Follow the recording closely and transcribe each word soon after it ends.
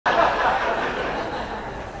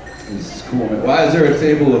This is cool, man. Why is there a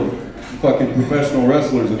table of fucking professional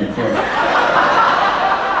wrestlers in the front?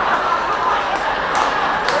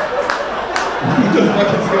 What the fuck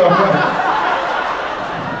is going on?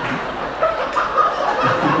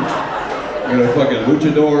 I got a fucking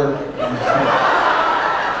luchador.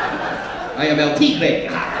 I am El Tigre.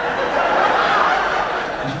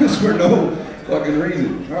 Just for no fucking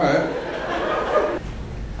reason. Alright.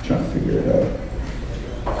 Trying to figure it out.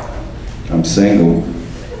 I'm single.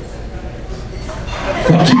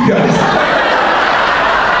 Fuck you guys.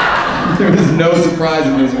 There was no surprise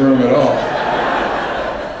in this room at all.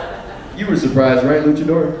 You were surprised, right,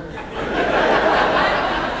 luchador?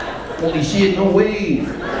 Holy shit, no way.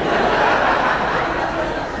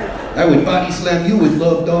 I would body slam you with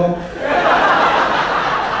love, dog.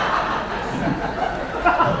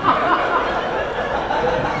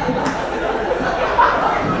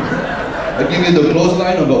 I'd give you the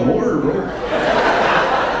clothesline of a horror, bro.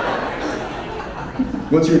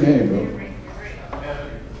 What's your name, bro?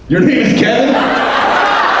 Your name is Kevin?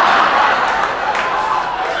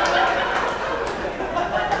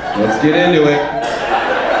 Let's get into it.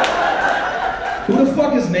 Who the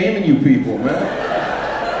fuck is naming you people, man?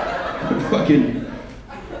 Fucking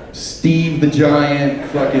Steve the Giant,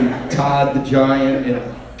 fucking Todd the Giant, and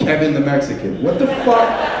Kevin the Mexican. What the fuck?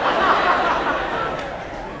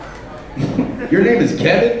 Your name is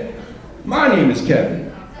Kevin? My name is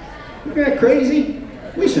Kevin. You that crazy?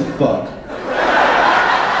 We should fuck.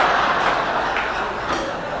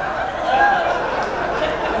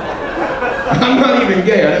 I'm not even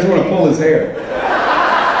gay, I just want to pull his hair.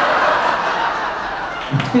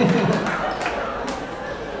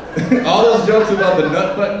 All those jokes about the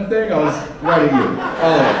nut button thing, I was right at you.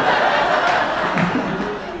 All of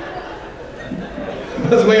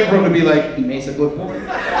them. I was waiting for him to be like, he makes a good point.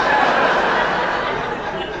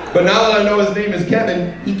 But now that I know his name is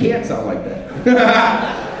Kevin, he can't sound like that.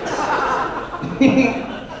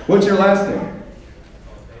 What's your last name?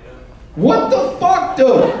 What the fuck,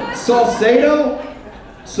 dude? Salcedo?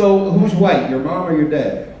 So who's white, your mom or your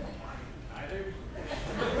dad?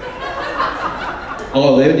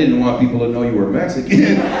 Oh, they didn't want people to know you were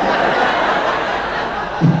Mexican.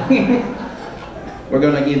 We're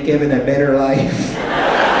gonna give Kevin a better life.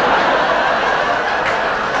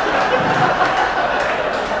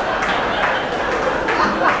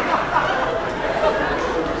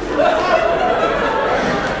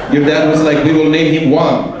 Your dad was like, we will name him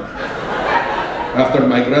Juan. After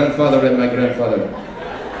my grandfather and my grandfather.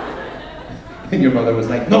 And your mother was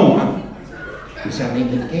like, no, Juan. We shall name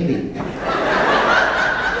him Kevin.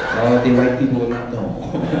 Oh, the white people will not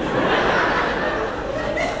know.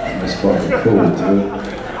 That's fucking cool, dude.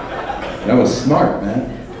 That was smart, man.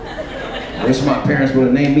 I wish my parents would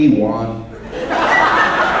have named me Juan.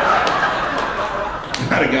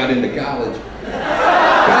 I'd have got into college.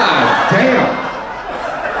 God damn.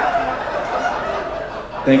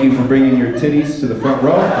 Thank you for bringing your titties to the front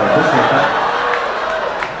row. I appreciate that.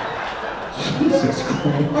 Jesus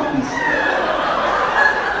Christ.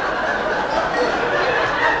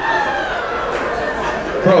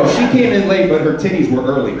 Bro, she came in late, but her titties were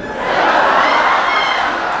early.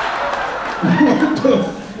 What the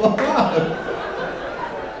fuck?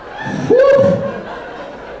 Whew.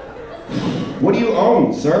 What do you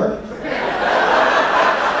own, sir?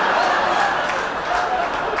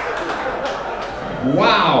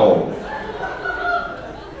 Wow.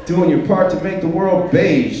 Doing your part to make the world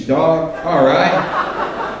beige, dog. All right.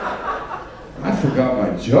 I forgot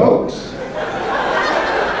my jokes.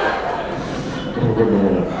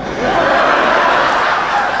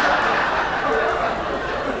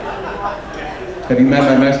 Have you met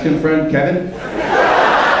my Mexican friend, Kevin?